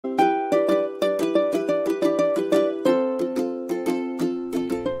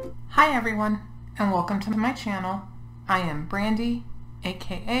Hi everyone, and welcome to my channel. I am Brandy,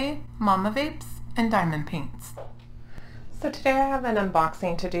 aka Mama Vapes and Diamond Paints. So today I have an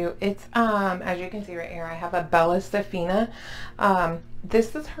unboxing to do. It's as you can see right here, I have a Bella Sephina.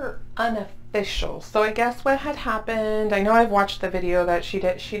 This is her unofficial. So I guess what had happened, I know I've watched the video that she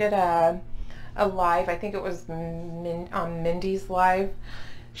did. She did a live, I think it was on Mindy's live.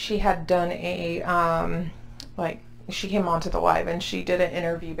 She had done a she came onto the live and she did an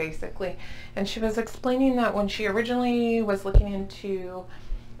interview basically, and she was explaining that when she originally was looking into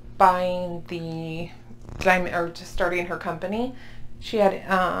buying the diamond or just starting her company, she had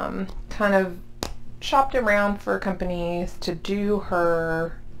kind of shopped around for companies to do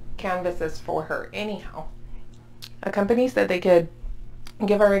her canvases for her. Anyhow, a company said they could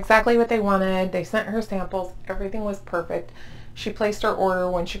give her exactly what they wanted. They sent her samples, everything was perfect. She placed her order.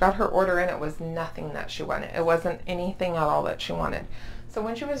 When she got her order in, it was nothing that she wanted. It wasn't anything at all that she wanted. So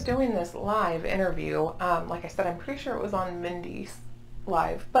when she was doing this live interview, like I said, I'm pretty sure it was on Mindy's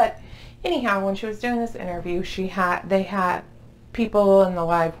live. But anyhow, when she was doing this interview, they had people in the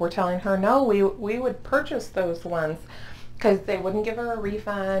live were telling her, no, we would purchase those ones because they wouldn't give her a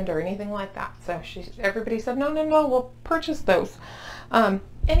refund or anything like that. So everybody said, no, we'll purchase those.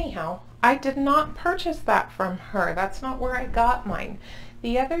 Anyhow, I did not purchase that from her. That's not where I got mine.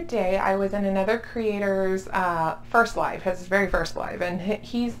 The other day I was in another creator's first live, his very first live, and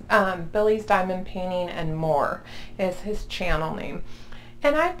he's Billy's Diamond Painting and More is his channel name.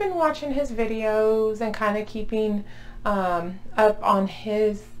 And I've been watching his videos and kind of keeping up on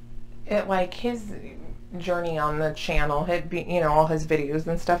his journey on the channel, all his videos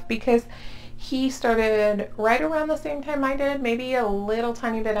and stuff, because he started right around the same time I did, maybe a little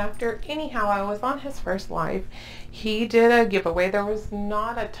tiny bit after. Anyhow, I was on his first live. He did a giveaway. There was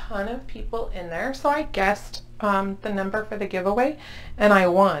not a ton of people in there, so I guessed the number for the giveaway, and I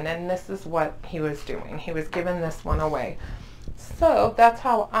won. And this is what he was doing. He was giving this one away. So that's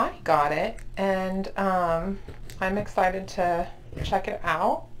how I got it, and I'm excited to check it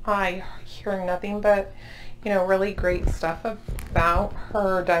out. I hear nothing but really great stuff about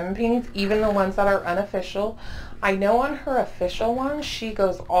her diamond paintings, even the ones that are unofficial. I know on her official ones, she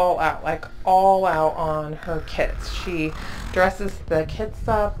goes all out, like all out on her kits. She dresses the kits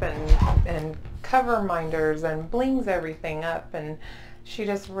up and cover minders and blings everything up, and she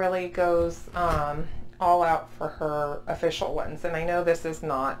just really goes all out for her official ones. And I know this is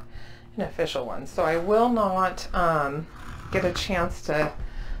not an official one, so I will not get a chance to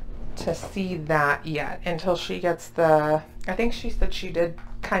see that yet until she gets I think she said she did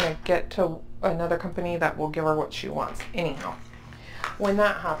kind of get to another company that will give her what she wants. Anyhow, when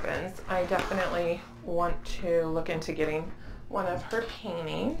that happens, I definitely want to look into getting one of her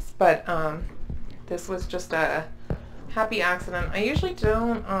paintings, but this was just a happy accident. I usually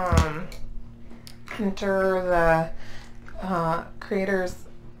don't enter the creators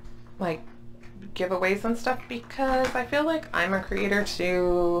giveaways and stuff because I feel like I'm a creator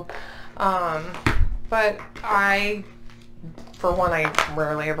too, but for one, I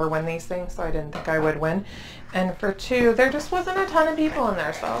rarely ever win these things, so I didn't think I would win, and for two, there just wasn't a ton of people in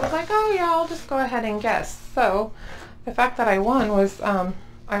there, so I was like, oh yeah, I'll just go ahead and guess. So the fact that I won was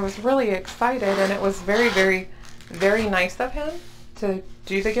I was really excited, and it was very, very, very nice of him to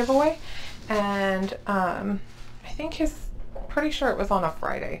do the giveaway. And I think pretty sure it was on a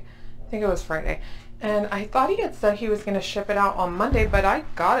Friday. I think it was Friday, and I thought he had said he was going to ship it out on Monday, but I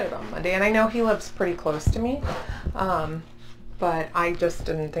got it on Monday, and I know he lives pretty close to me, but I just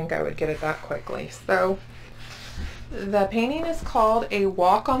didn't think I would get it that quickly. So the painting is called A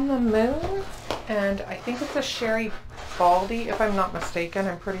Walk on the Moon, and I think it's a Sherry Baldy, if I'm not mistaken.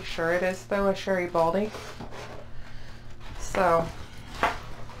 I'm pretty sure it is, though, a Sherry Baldy. So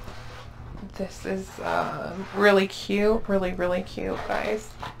this is really cute, really, really cute, guys.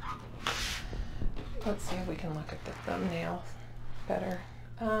 Let's see if we can look at the thumbnail better.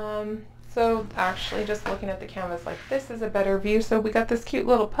 So actually just looking at the canvas like this is a better view. So we got this cute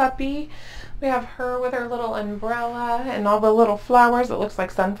little puppy. We have her with her little umbrella and all the little flowers. It looks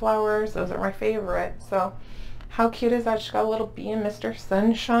like sunflowers. Those are my favorite. So how cute is that? She's got a little bee and Mr.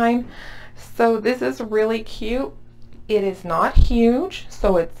 Sunshine. So this is really cute. It is not huge,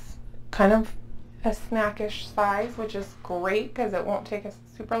 so it's kind of a snackish size, which is great because it won't take a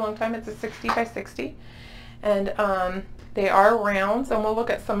super long time. It's a 60 by 60, and they are rounds, and we'll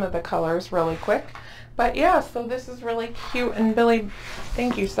look at some of the colors really quick. But yeah, so this is really cute, and Billy,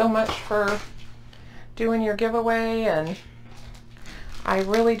 thank you so much for doing your giveaway, and I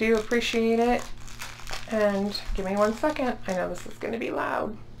really do appreciate it. And give me 1 second. I know this is going to be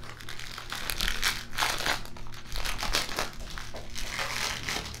loud.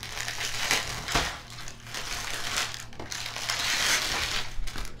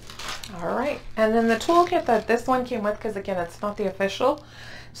 All right, and then the toolkit that this one came with, because again, it's not the official,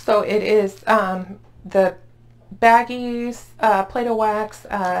 so it is the baggies, Play-Doh wax,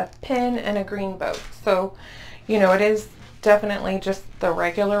 pin, and a green boat. So, you know, it is definitely just the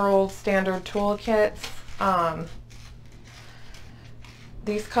regular old standard toolkits.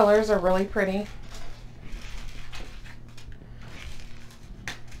 These colors are really pretty.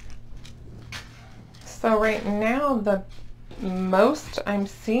 So right now, the most I'm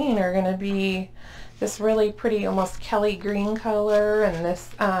seeing are going to be this really pretty almost Kelly green color, and this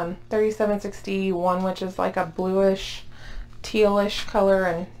 3761, which is like a bluish tealish color,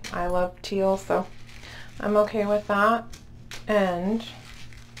 and I love teal, so I'm okay with that. And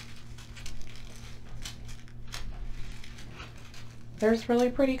there's really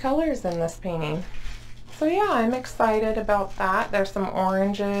pretty colors in this painting. So yeah, I'm excited about that. There's some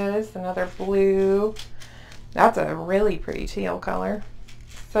oranges, another blue. That's a really pretty teal color.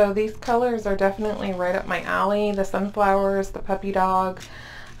 So these colors are definitely right up my alley. The sunflowers, the puppy dog,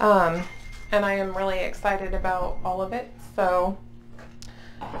 and I am really excited about all of it. So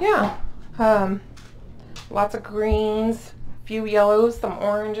yeah, lots of greens, few yellows, some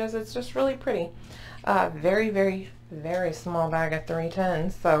oranges. It's just really pretty. Very, very, very small bag of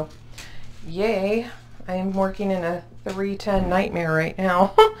 310. So yay, I am working in a 310 nightmare right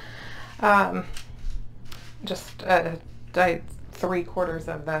now. Just 3/4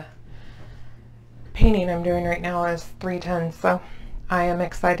 of the painting I'm doing right now is 310, so I am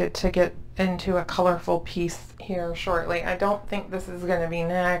excited to get into a colorful piece here shortly. I don't think this is going to be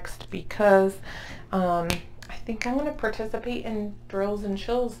next because I think I'm going to participate in Thrills and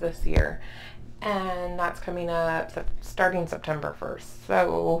Chills this year, and that's coming up starting September 1st.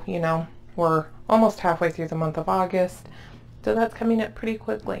 So, you know, we're almost halfway through the month of August, so that's coming up pretty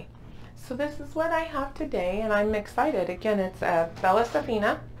quickly. So this is what I have today, and I'm excited. Again, it's Bella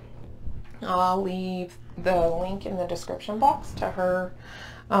Sephina. I'll leave the link in the description box to her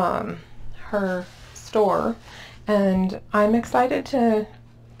her store, and I'm excited to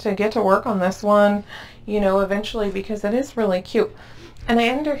get to work on this one, you know, eventually, because it is really cute. And I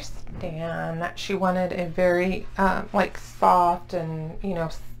understand that she wanted a very like soft and, you know,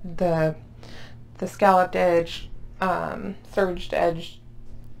 the scalloped edge, serged edge,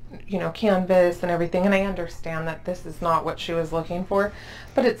 you know, canvas and everything, and I understand that this is not what she was looking for,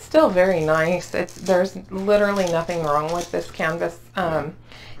 but it's still very nice. There's literally nothing wrong with this canvas.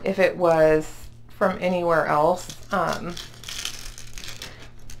 If it was from anywhere else,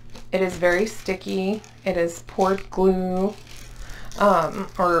 it is very sticky. It is poured glue,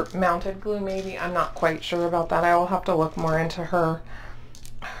 or mounted glue maybe. I'm not quite sure about that. I will have to look more into her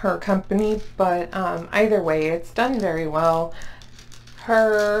company, but either way, it's done very well.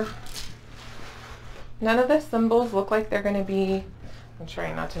 None of the symbols look like they're going to be, I'm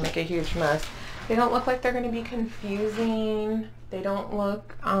trying not to make a huge mess, they don't look like they're going to be confusing. They don't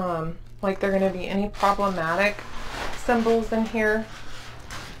look like they're going to be any problematic symbols in here.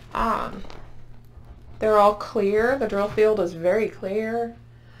 They're all clear. The drill field is very clear.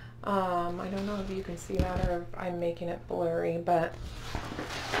 I don't know if you can see that or if I'm making it blurry, but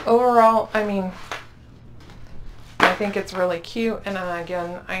overall, I mean, I think it's really cute, and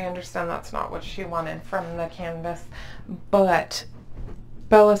again, I understand that's not what she wanted from the canvas, but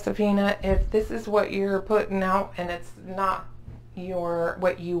Bella Sephina, if this is what you're putting out and it's not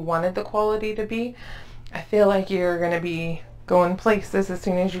what you wanted the quality to be, I feel like you're going to be going places as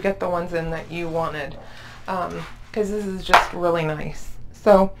soon as you get the ones in that you wanted, because this is just really nice.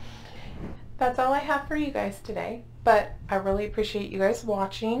 So that's all I have for you guys today, but I really appreciate you guys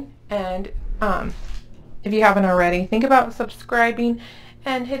watching, and if you haven't already, think about subscribing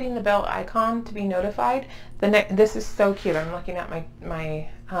and hitting the bell icon to be notified. This is so cute. I'm looking at my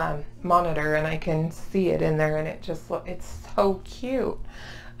monitor and I can see it in there, and it's so cute.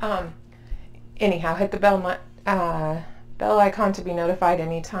 Anyhow, hit the bell icon to be notified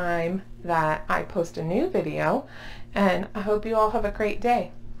anytime that I post a new video, and I hope you all have a great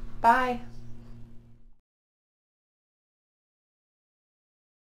day. Bye.